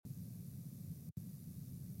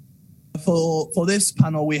For this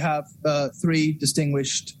panel, we have three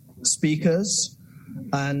distinguished speakers,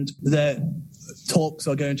 and their talks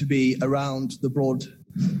are going to be around the broad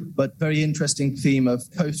but very interesting theme of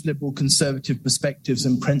post-liberal conservative perspectives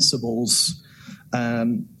and principles.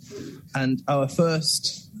 And our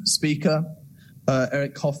first speaker,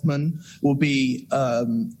 Eric Hoffman, will be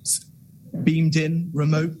beamed in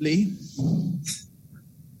remotely.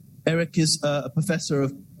 Eric is a professor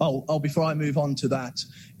of... before I move on to that,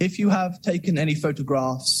 if you have taken any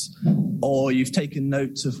photographs or you've taken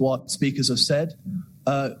notes of what speakers have said,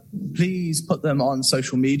 please put them on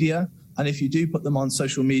social media. And if you do put them on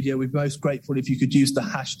social media, we'd be most grateful if you could use the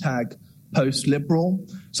hashtag post-liberal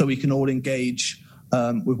so we can all engage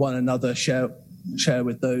with one another, share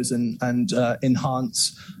with those and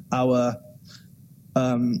enhance our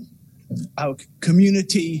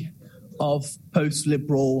community of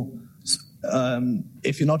post-liberal.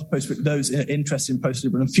 If you're not opposed to those interested in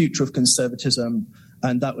post-liberal and future of conservatism,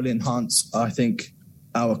 and that will enhance, I think,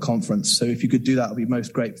 our conference. So if you could do that, I'd be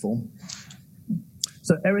most grateful.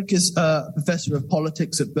 So Eric is a professor of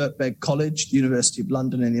politics at Birkbeck College, University of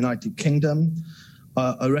London in the United Kingdom.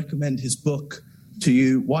 I recommend his book to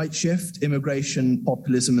you, White Shift, Immigration,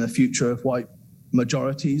 Populism, and the Future of White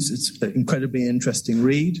Majorities. It's an incredibly interesting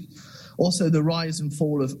read. Also, The Rise and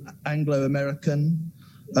Fall of Anglo-America,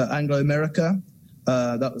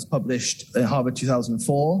 that was published in Harvard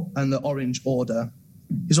 2004, and The Orange Order.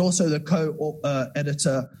 He's also the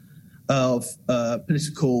co-editor of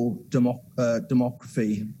Political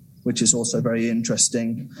Demography, which is also very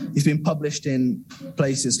interesting. He's been published in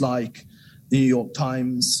places like the New York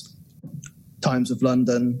Times, Times of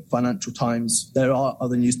London, Financial Times. There are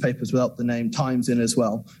other newspapers without the name Times in as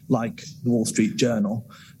well, like the Wall Street Journal.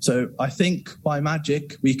 So I think by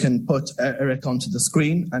magic, we can put Eric onto the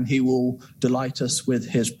screen and he will delight us with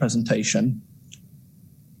his presentation.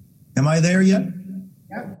 Am I there yet?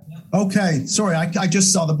 Yeah. Okay. Sorry, I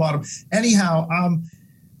just saw the bottom. Anyhow,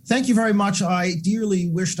 thank you very much. I dearly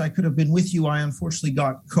wished I could have been with you. I unfortunately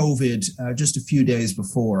got COVID just a few days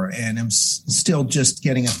before, and I'm still just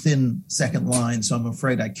getting a thin second line, so I'm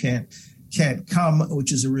afraid I can't come,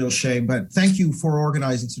 which is a real shame. But thank you for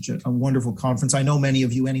organizing such a wonderful conference. I know many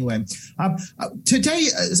of you anyway. Today,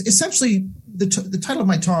 essentially, the title of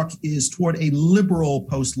my talk is Toward a Liberal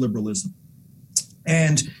Post-Liberalism.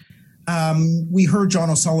 And we heard John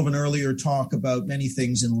O'Sullivan earlier talk about many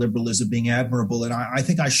things in liberalism being admirable, and I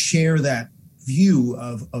think I share that view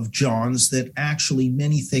of John's, that actually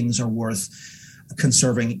many things are worth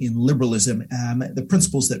conserving in liberalism. The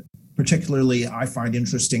principles that particularly I find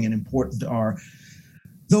interesting and important are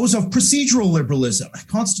those of procedural liberalism,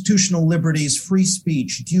 constitutional liberties, free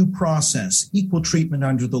speech, due process, equal treatment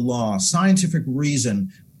under the law, scientific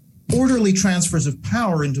reason, orderly transfers of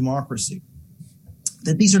power in democracy.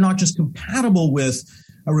 That these are not just compatible with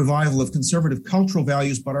a revival of conservative cultural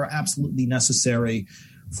values, but are absolutely necessary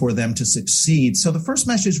for them to succeed. So the first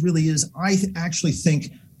message really is, I actually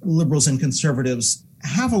think liberals and conservatives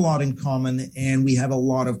have a lot in common, and we have a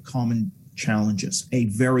lot of common challenges, a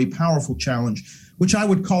very powerful challenge, which I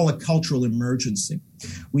would call a cultural emergency.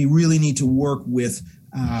 We really need to work with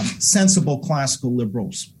sensible classical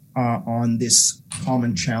liberals on this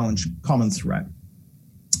common challenge, common threat.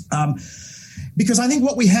 Because I think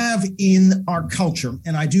what we have in our culture,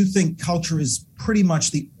 and I do think culture is pretty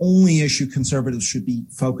much the only issue conservatives should be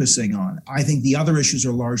focusing on. I think the other issues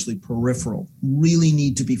are largely peripheral, really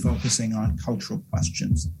need to be focusing on cultural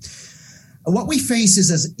questions. What we face is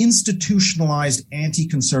as institutionalized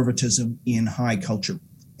anti-conservatism in high culture.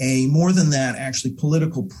 More than that, actually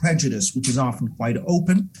political prejudice, which is often quite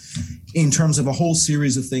open in terms of a whole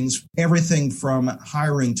series of things, everything from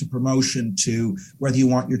hiring to promotion to whether you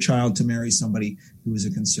want your child to marry somebody who is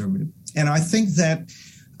a conservative. And I think that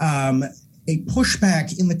a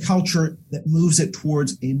pushback in the culture that moves it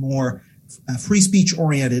towards a more free speech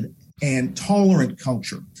oriented and tolerant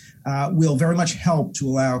culture will very much help to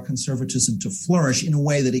allow conservatism to flourish in a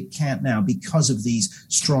way that it can't now because of these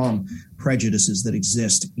strong prejudices that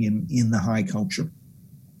exist in the high culture.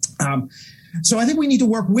 So I think we need to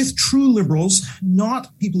work with true liberals,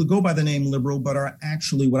 not people who go by the name liberal, but are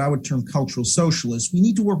actually what I would term cultural socialists. We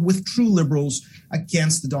need to work with true liberals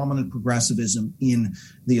against the dominant progressivism in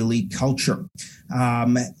the elite culture.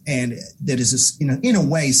 And that is, in a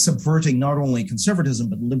way, subverting not only conservatism,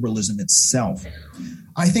 but liberalism itself.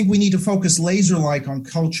 I think we need to focus laser-like on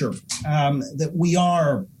culture,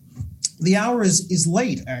 that the hour is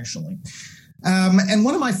late, actually. And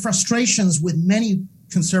one of my frustrations with many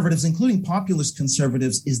conservatives, including populist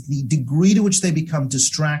conservatives, is the degree to which they become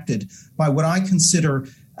distracted by what I consider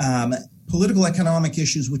political economic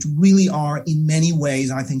issues, which really are in many ways,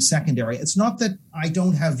 I think, secondary. It's not that I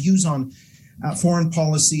don't have views on foreign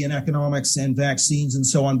policy and economics and vaccines and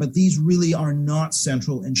so on, but these really are not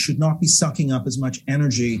central and should not be sucking up as much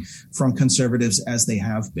energy from conservatives as they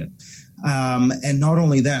have been. And not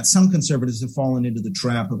only that, some conservatives have fallen into the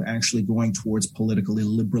trap of actually going towards political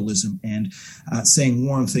illiberalism and saying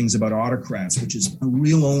warm things about autocrats, which is a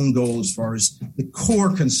real own goal as far as the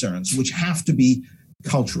core concerns, which have to be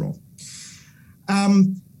cultural.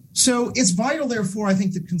 So it's vital, therefore, I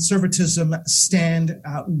think that conservatism stand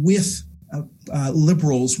with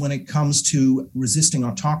liberals when it comes to resisting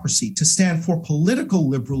autocracy, to stand for political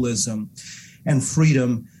liberalism and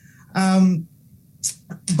freedom.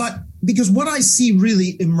 But because what I see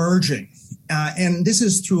really emerging, and this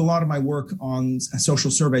is through a lot of my work on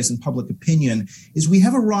social surveys and public opinion, is we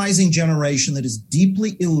have a rising generation that is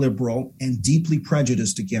deeply illiberal and deeply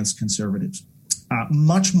prejudiced against conservatives,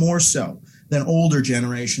 much more so than older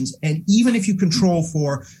generations. And even if you control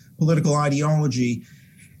for political ideology,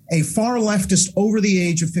 a far leftist over the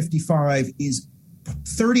age of 55 is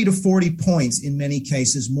 30 to 40 points in many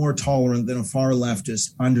cases more tolerant than a far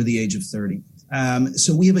leftist under the age of 30.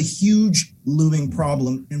 So we have a huge looming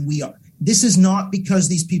problem, and this is not because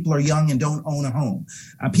these people are young and don't own a home.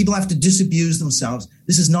 People have to disabuse themselves.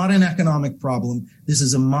 This is not an economic problem. This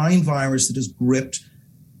is a mind virus that has gripped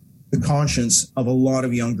the conscience of a lot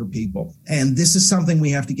of younger people. And this is something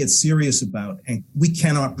we have to get serious about. And we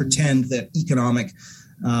cannot pretend that economic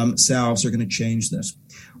salves are going to change this.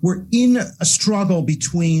 We're in a struggle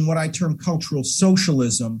between what I term cultural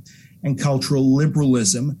socialism and cultural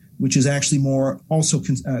liberalism, which is actually more also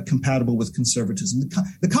compatible with conservatism.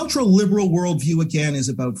 The cultural liberal worldview, again, is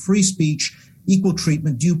about free speech, equal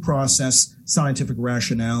treatment, due process, scientific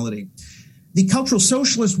rationality. The cultural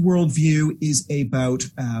socialist worldview is about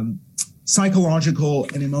psychological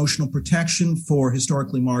and emotional protection for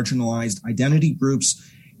historically marginalized identity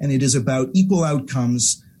groups, and it is about equal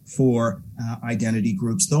outcomes for identity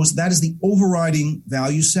groups. That is the overriding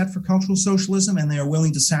value set for cultural socialism, and they are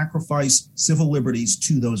willing to sacrifice civil liberties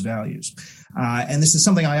to those values. And this is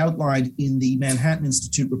something I outlined in the Manhattan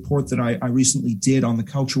Institute report that I recently did on the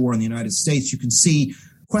culture war in the United States. You can see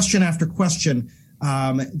question after question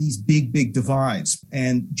these big divides,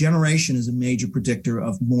 and generation is a major predictor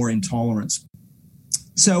of more intolerance.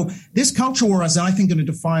 So this culture war is, I think, going to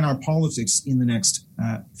define our politics in the next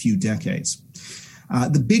few decades.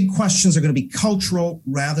 The big questions are going to be cultural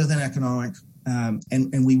rather than economic,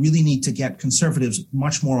 and we really need to get conservatives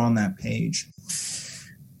much more on that page.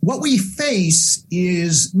 What we face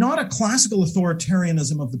is not a classical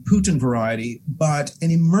authoritarianism of the Putin variety, but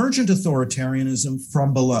an emergent authoritarianism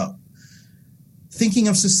from below. Thinking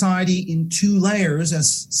of society in two layers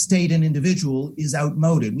as state and individual is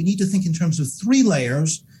outmoded. We need to think in terms of three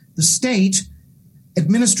layers: the state,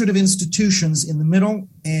 administrative institutions in the middle,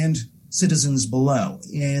 and citizens below.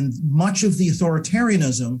 And much of the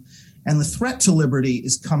authoritarianism and the threat to liberty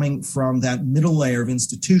is coming from that middle layer of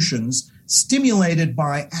institutions, stimulated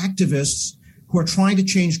by activists who are trying to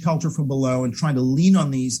change culture from below and trying to lean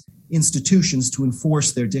on these institutions to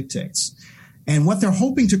enforce their dictates. And what they're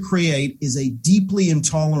hoping to create is a deeply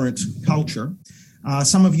intolerant culture.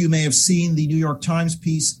 Some of you may have seen the New York Times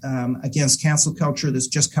piece against cancel culture that's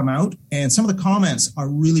just come out, and some of the comments are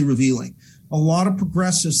really revealing. A lot of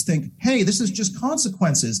progressives think, hey, this is just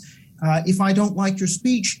consequences. If I don't like your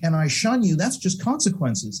speech and I shun you, that's just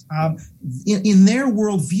consequences. In their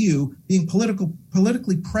worldview, being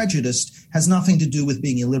politically prejudiced has nothing to do with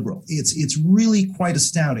being illiberal. It's really quite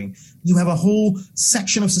astounding. You have a whole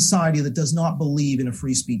section of society that does not believe in a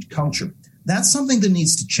free speech culture. That's something that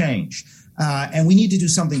needs to change. And we need to do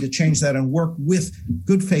something to change that and work with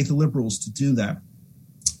good faith liberals to do that.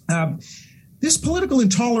 This political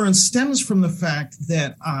intolerance stems from the fact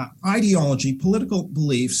that ideology, political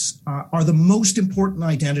beliefs, are the most important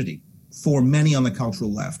identity for many on the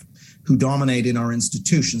cultural left who dominate in our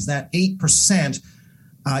institutions. That 8%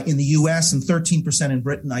 in the U.S. and 13% in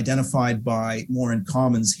Britain identified by Warren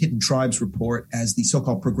Common's Hidden Tribes report as the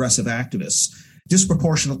so-called progressive activists,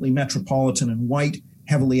 disproportionately metropolitan and white,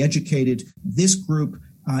 heavily educated. This group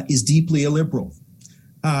is deeply illiberal.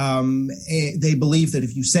 They believe that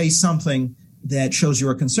if you say something that shows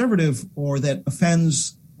you're a conservative or that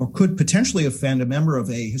offends or could potentially offend a member of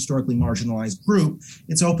a historically marginalized group,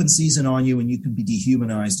 it's open season on you and you can be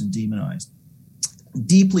dehumanized and demonized.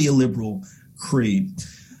 Deeply illiberal creed.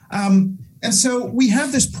 And so we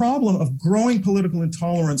have this problem of growing political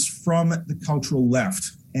intolerance from the cultural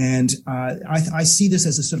left. And I see this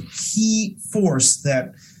as a sort of key force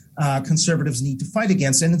that conservatives need to fight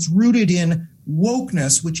against. And it's rooted in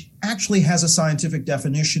wokeness, which actually has a scientific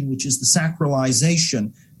definition, which is the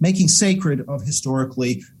sacralization, making sacred of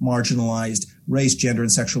historically marginalized race, gender,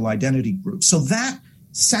 and sexual identity groups. So that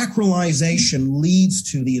sacralization leads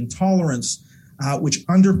to the intolerance which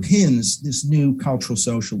underpins this new cultural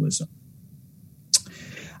socialism.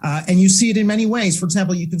 And you see it in many ways. For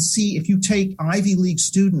example, you can see if you take Ivy League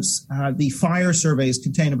students, the FIRE surveys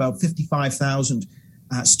contain about 55,000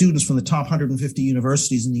 students from the top 150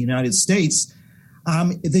 universities in the United States,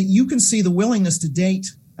 that you can see the willingness to date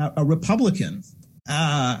a Republican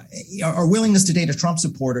or willingness to date a Trump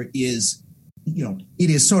supporter is, it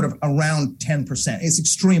is sort of around 10%. It's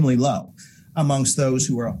extremely low amongst those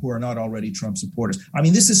who are not already Trump supporters. I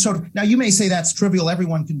mean, this is sort of, now you may say that's trivial.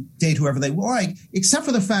 Everyone can date whoever they like, except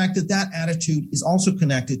for the fact that that attitude is also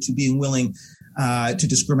connected to being willing to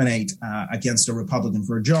discriminate against a Republican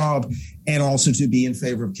for a job, and also to be in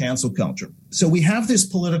favor of cancel culture. So we have this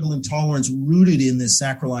political intolerance rooted in this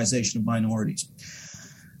sacralization of minorities.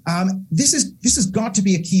 This has got to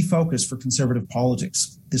be a key focus for conservative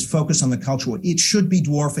politics, this focus on the cultural. It should be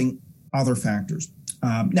dwarfing other factors.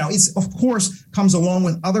 Now, it's, of course, comes along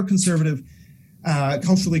with other conservative,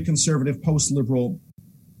 culturally conservative, post-liberal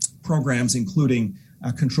programs, including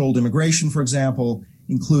controlled immigration, for example,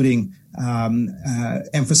 including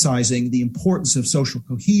emphasizing the importance of social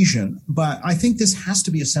cohesion. But I think this has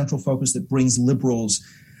to be a central focus that brings liberals,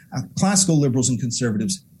 classical liberals and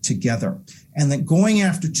conservatives together. And that going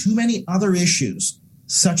after too many other issues,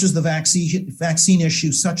 such as the vaccine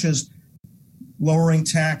issue, such as lowering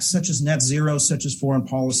tax, such as net zero, such as foreign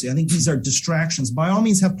policy, I think these are distractions. By all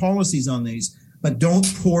means, have policies on these, but don't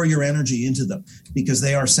pour your energy into them, because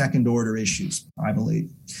they are second-order issues, I believe.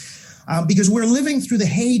 Because we're living through the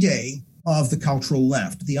heyday of the cultural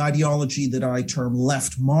left, the ideology that I term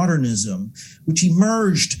left modernism, which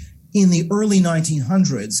emerged in the early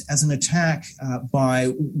 1900s as an attack by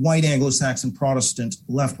white Anglo-Saxon Protestant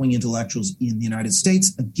left-wing intellectuals in the United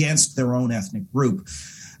States against their own ethnic group.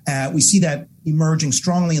 We see that emerging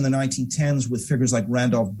strongly in the 1910s with figures like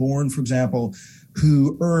Randolph Bourne, for example,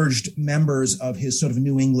 who urged members of his sort of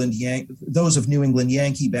those of New England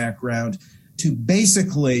Yankee background to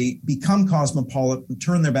basically become cosmopolitan,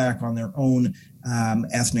 turn their back on their own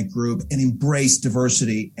ethnic group, and embrace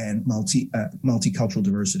diversity and multicultural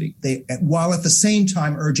diversity. While at the same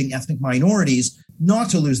time urging ethnic minorities not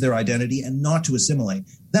to lose their identity and not to assimilate.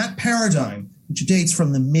 That paradigm, which dates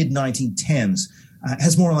from the mid-1910s,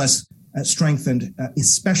 has more or less strengthened,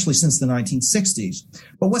 especially since the 1960s.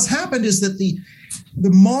 But what's happened is that the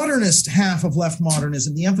modernist half of left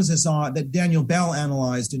modernism, the emphasis on that Daniel Bell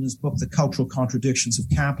analyzed in his book, The Cultural Contradictions of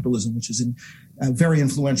Capitalism, which is a very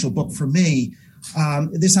influential book for me,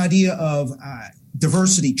 this idea of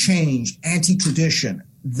diversity, change, anti-tradition,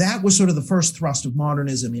 that was sort of the first thrust of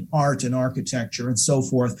modernism in art and architecture and so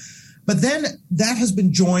forth. But then that has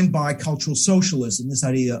been joined by cultural socialism, this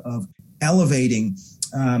idea of elevating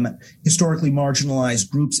historically marginalized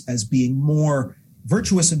groups as being more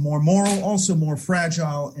virtuous and more moral, also more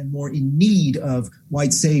fragile and more in need of white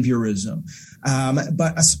saviorism.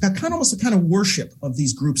 But almost a kind of worship of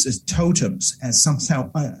these groups as totems, as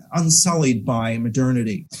somehow unsullied by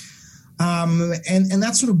modernity. And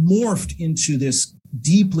that sort of morphed into this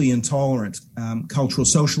deeply intolerant cultural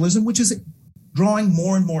socialism, which is drawing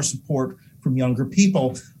more and more support from younger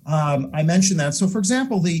people. I mentioned that. So, for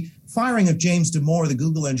example, the firing of James Damore, the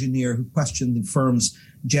Google engineer who questioned the firm's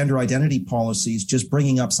gender identity policies, just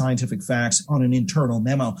bringing up scientific facts on an internal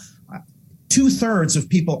memo. 2/3 of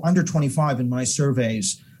people under 25 in my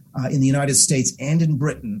surveys in the United States and in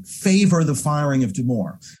Britain favor the firing of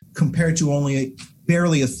Damore, compared to only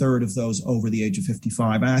barely 1/3 of those over the age of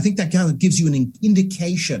 55. And I think that kind of gives you an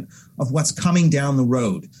indication of what's coming down the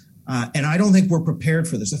road. And I don't think we're prepared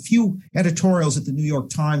for this. A few editorials at the New York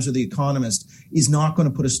Times or The Economist is not going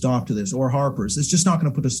to put a stop to this, or Harper's. It's just not going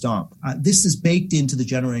to put a stop. This is baked into the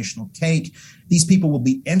generational cake. These people will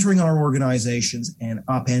be entering our organizations and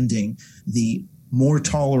upending the more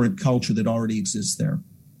tolerant culture that already exists there.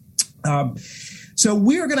 So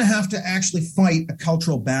we're going to have to actually fight a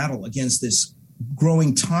cultural battle against this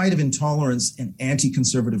growing tide of intolerance and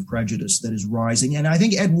anti-conservative prejudice that is rising. And I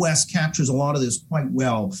think Ed West captures a lot of this quite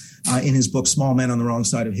well in his book, Small Men on the Wrong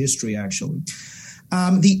Side of History, actually.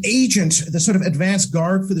 The agent, the sort of advanced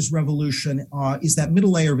guard for this revolution is that middle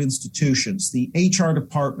layer of institutions, the HR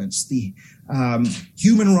departments, the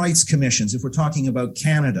human rights commissions, if we're talking about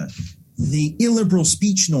Canada, the illiberal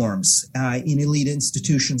speech norms in elite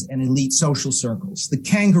institutions and elite social circles, the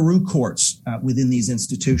kangaroo courts within these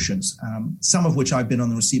institutions, some of which I've been on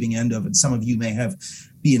the receiving end of, and some of you may have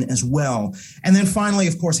been as well. And then finally,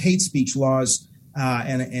 of course, hate speech laws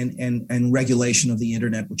and regulation of the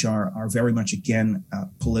internet, which are very much, again,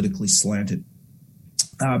 politically slanted.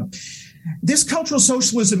 This cultural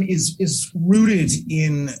socialism is rooted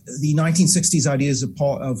in the 1960s ideas of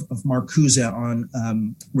Marcuse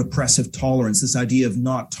on repressive tolerance, this idea of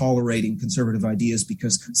not tolerating conservative ideas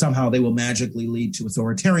because somehow they will magically lead to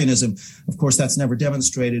authoritarianism. Of course, that's never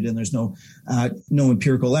demonstrated, and there's no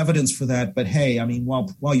empirical evidence for that. But hey, I mean,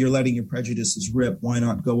 while you're letting your prejudices rip, why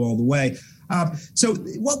not go all the way? So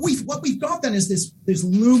what we've got then is this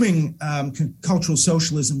looming cultural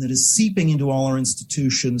socialism that is seeping into all our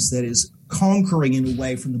institutions, that is conquering in a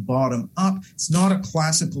way from the bottom up. It's not a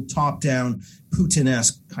classical top-down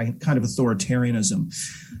Putin-esque kind of authoritarianism.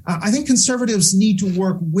 I think conservatives need to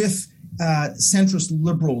work with centrist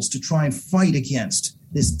liberals to try and fight against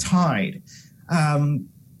this tide. And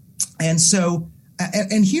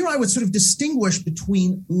here I would sort of distinguish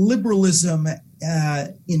between liberalism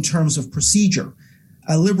in terms of procedure,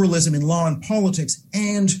 liberalism in law and politics,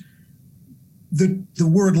 and the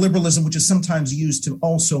word liberalism, which is sometimes used to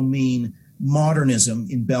also mean modernism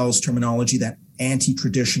in Bell's terminology, that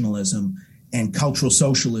anti-traditionalism, and cultural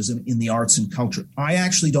socialism in the arts and culture. I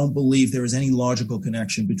actually don't believe there is any logical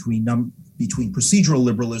connection between procedural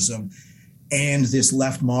liberalism and this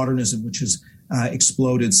left modernism, which has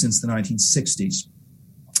exploded since the 1960s.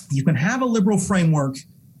 You can have a liberal framework,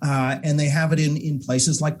 and they have it in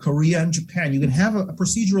places like Korea and Japan. You can have a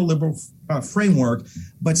procedural liberal framework,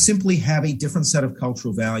 but simply have a different set of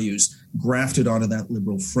cultural values grafted onto that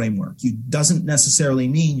liberal framework. It doesn't necessarily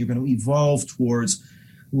mean you're going to evolve towards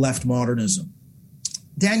left modernism.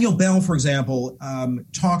 Daniel Bell, for example,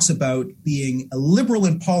 talks about being a liberal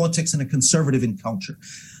in politics and a conservative in culture.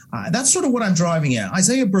 That's sort of what I'm driving at.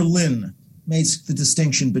 Isaiah Berlin makes the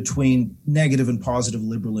distinction between negative and positive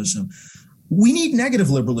liberalism. We need negative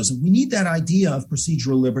liberalism. We need that idea of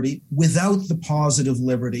procedural liberty without the positive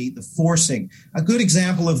liberty, the forcing. A good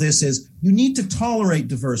example of this is you need to tolerate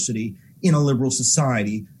diversity in a liberal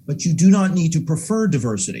society, but you do not need to prefer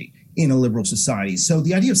diversity in a liberal society. So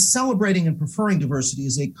the idea of celebrating and preferring diversity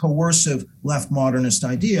is a coercive left modernist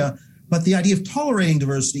idea, but the idea of tolerating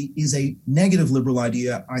diversity is a negative liberal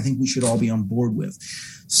idea I think we should all be on board with.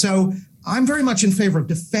 So I'm very much in favor of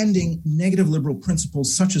defending negative liberal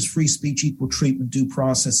principles such as free speech, equal treatment, due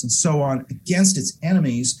process, and so on against its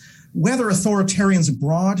enemies, whether authoritarians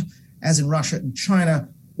abroad, as in Russia and China,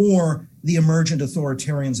 or the emergent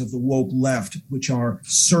authoritarians of the woke left, which are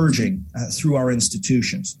surging through our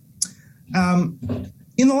institutions.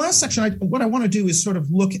 In the last section, what I want to do is sort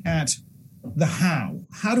of look at the how.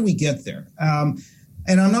 How do we get there?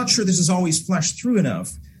 And I'm not sure this is always fleshed through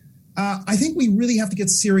enough. I think we really have to get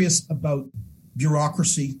serious about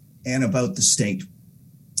bureaucracy and about the state.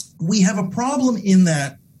 We have a problem in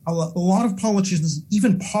that a lot of politicians,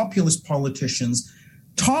 even populist politicians,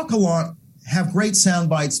 talk a lot, have great sound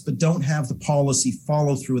bites, but don't have the policy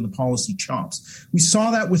follow through and the policy chops. We saw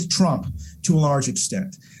that with Trump to a large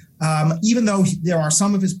extent. Even though there are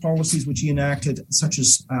some of his policies which he enacted, such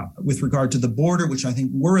as with regard to the border, which I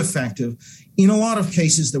think were effective, in a lot of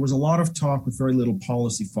cases, there was a lot of talk with very little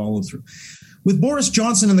policy follow through. With Boris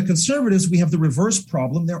Johnson and the Conservatives, we have the reverse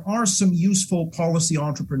problem. There are some useful policy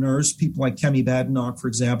entrepreneurs, people like Kemi Badenoch, for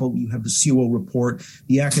example. You have the Sewell Report,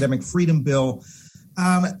 the Academic Freedom Bill.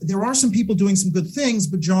 There are some people doing some good things,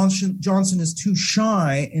 but Johnson is too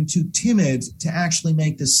shy and too timid to actually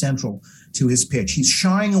make this central to his pitch. He's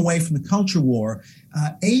shying away from the culture war,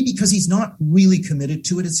 because he's not really committed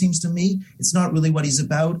to it, it seems to me. It's not really what he's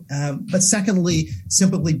about. But secondly,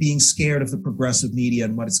 simply being scared of the progressive media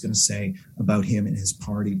and what it's going to say about him and his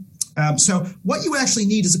party. So what you actually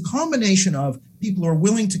need is a combination of people who are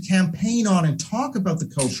willing to campaign on and talk about the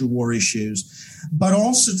culture war issues, but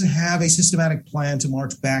also to have a systematic plan to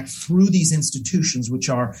march back through these institutions which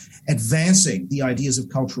are advancing the ideas of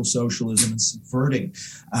cultural socialism and subverting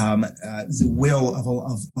the will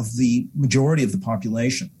of the majority of the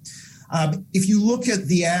population. If you look at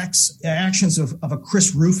the actions of a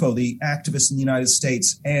Chris Rufo, the activist in the United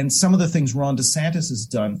States, and some of the things Ron DeSantis has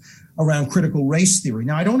done around critical race theory.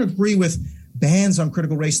 Now, I don't agree with bans on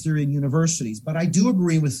critical race theory in universities, but I do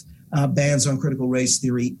agree with bans on critical race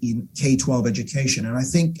theory in K-12 education. And I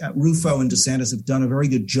think Rufo and DeSantis have done a very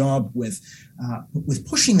good job with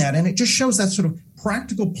pushing that. And it just shows that sort of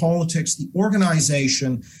practical politics, the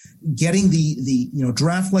organization, getting the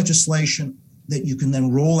draft legislation that you can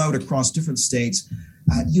then roll out across different states.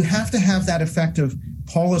 You have to have that effective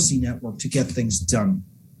policy network to get things done.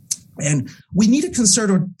 And we need a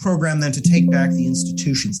concerted program then to take back the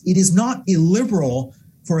institutions. It is not illiberal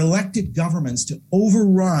for elected governments to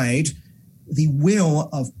override the will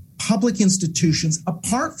of public institutions,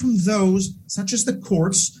 apart from those such as the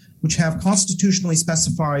courts, which have constitutionally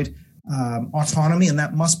specified autonomy, and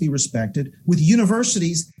that must be respected. With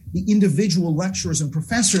universities, the individual lecturers and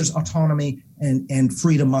professors' autonomy and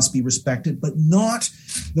freedom must be respected, but not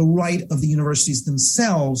the right of the universities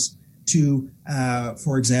themselves to,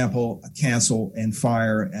 for example, cancel and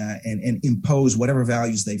fire and impose whatever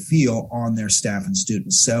values they feel on their staff and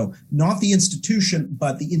students. So not the institution,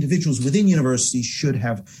 but the individuals within universities should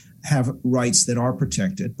have rights that are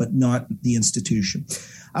protected, but not the institution.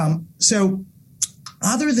 So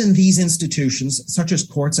other than these institutions, such as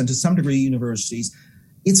courts and to some degree universities,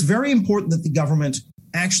 it's very important that the government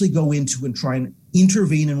actually go into and try and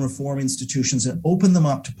intervene and reform institutions and open them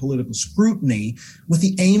up to political scrutiny with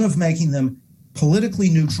the aim of making them politically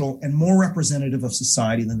neutral and more representative of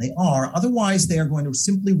society than they are. Otherwise, they are going to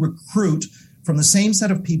simply recruit from the same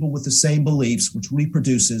set of people with the same beliefs, which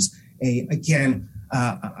reproduces a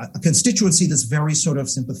constituency that's very sort of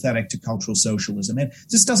sympathetic to cultural socialism. And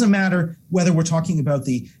this doesn't matter whether we're talking about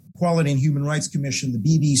the Equality and Human Rights Commission, the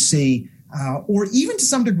BBC, or even to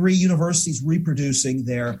some degree universities reproducing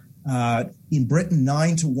their, in Britain,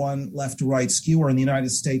 9-to-1 left-to-right skew, or in the United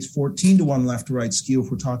States, 14-to-1 left-to-right skew if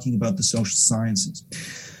we're talking about the social sciences.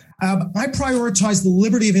 I prioritize the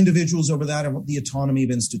liberty of individuals over that of the autonomy of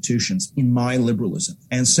institutions in my liberalism.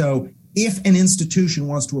 And so if an institution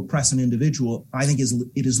wants to oppress an individual, I think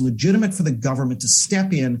it is legitimate for the government to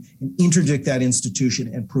step in and interdict that institution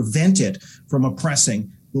and prevent it from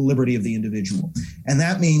oppressing the liberty of the individual. And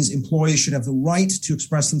that means employees should have the right to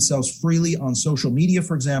express themselves freely on social media,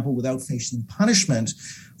 for example, without facing punishment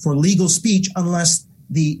for legal speech unless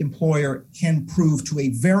the employer can prove to a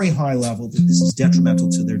very high level that this is detrimental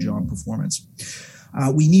to their job performance.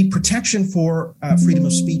 We need protection for freedom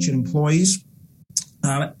of speech in employees.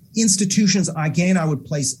 Institutions, again, I would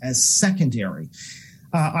place as secondary.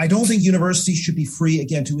 I don't think universities should be free,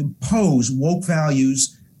 again, to impose woke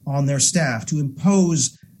values on their staff, to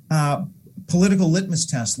impose political litmus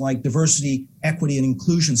tests like diversity, equity, and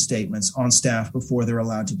inclusion statements on staff before they're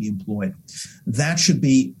allowed to be employed. That should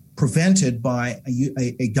be prevented by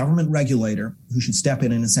a government regulator who should step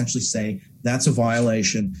in and essentially say that's a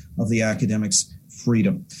violation of the academics'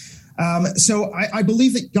 freedom. So I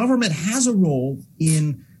believe that government has a role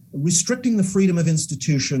in restricting the freedom of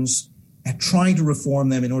institutions and trying to reform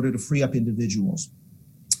them in order to free up individuals.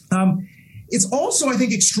 It's also, I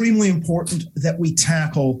think, extremely important that we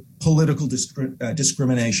tackle political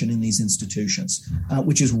discrimination in these institutions,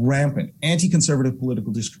 which is rampant, anti-conservative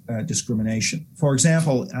political discrimination. For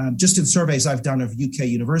example, just in surveys I've done of UK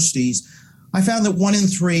universities, I found that 1 in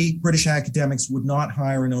 3 British academics would not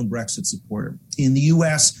hire a known Brexit supporter. In the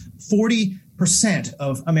US, 40%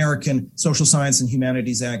 of American social science and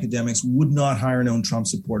humanities academics would not hire a known Trump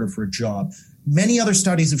supporter for a job. Many other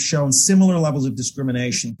studies have shown similar levels of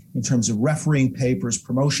discrimination in terms of refereeing papers,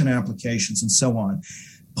 promotion applications, and so on.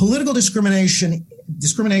 Political discrimination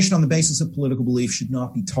on the basis of political belief should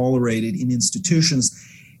not be tolerated in institutions,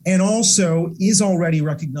 and also is already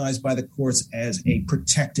recognized by the courts as a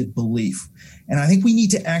protected belief. And I think we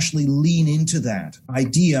need to actually lean into that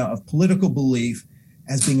idea of political belief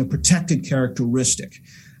as being a protected characteristic.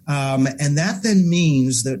 And that then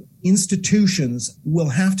means that institutions will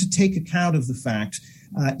have to take account of the fact,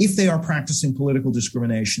 if they are practicing political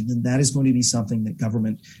discrimination, then that is going to be something that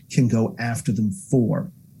government can go after them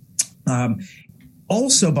for.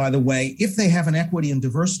 Also, by the way, if they have an equity and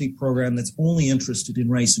diversity program that's only interested in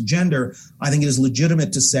race and gender, I think it is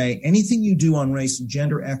legitimate to say anything you do on race and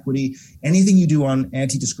gender equity, anything you do on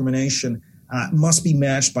anti-discrimination, must be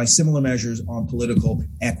matched by similar measures on political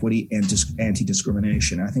equity and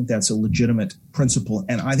anti-discrimination. I think that's a legitimate principle,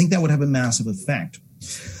 and I think that would have a massive effect.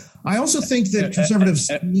 I also think that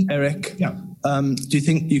conservatives... Eric, yeah. Do you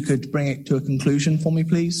think you could bring it to a conclusion for me,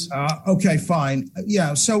 please? Okay, fine.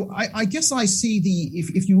 Yeah, so I guess I see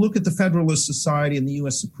if you look at the Federalist Society and the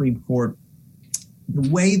U.S. Supreme Court, the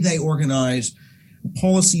way they organize the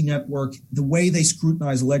policy network, the way they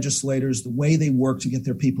scrutinize legislators, the way they work to get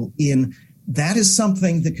their people in, that is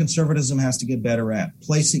something that conservatism has to get better at,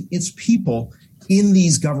 placing its people in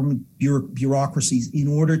these government bureaucracies in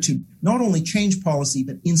order to not only change policy,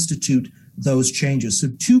 but institute those changes. So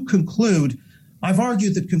to conclude, I've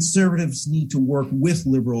argued that conservatives need to work with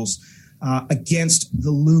liberals against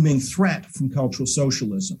the looming threat from cultural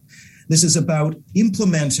socialism. This is about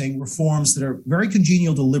implementing reforms that are very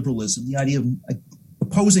congenial to liberalism, the idea of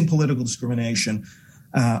opposing political discrimination,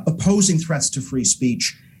 opposing threats to free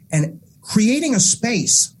speech, and creating a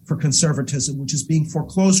space for conservatism, which is being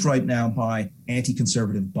foreclosed right now by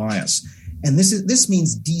anti-conservative bias. And this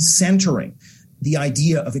means decentering the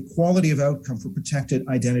idea of equality of outcome for protected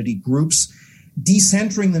identity groups,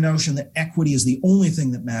 decentering the notion that equity is the only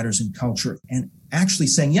thing that matters in culture, and actually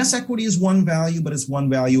saying, yes, equity is one value, but it's one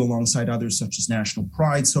value alongside others such as national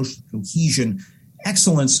pride, social cohesion,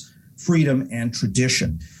 excellence, freedom, and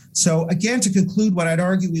tradition. So again, to conclude, what I'd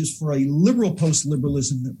argue is for a liberal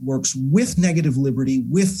post-liberalism that works with negative liberty,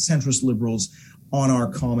 with centrist liberals on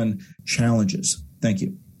our common challenges. Thank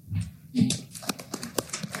you.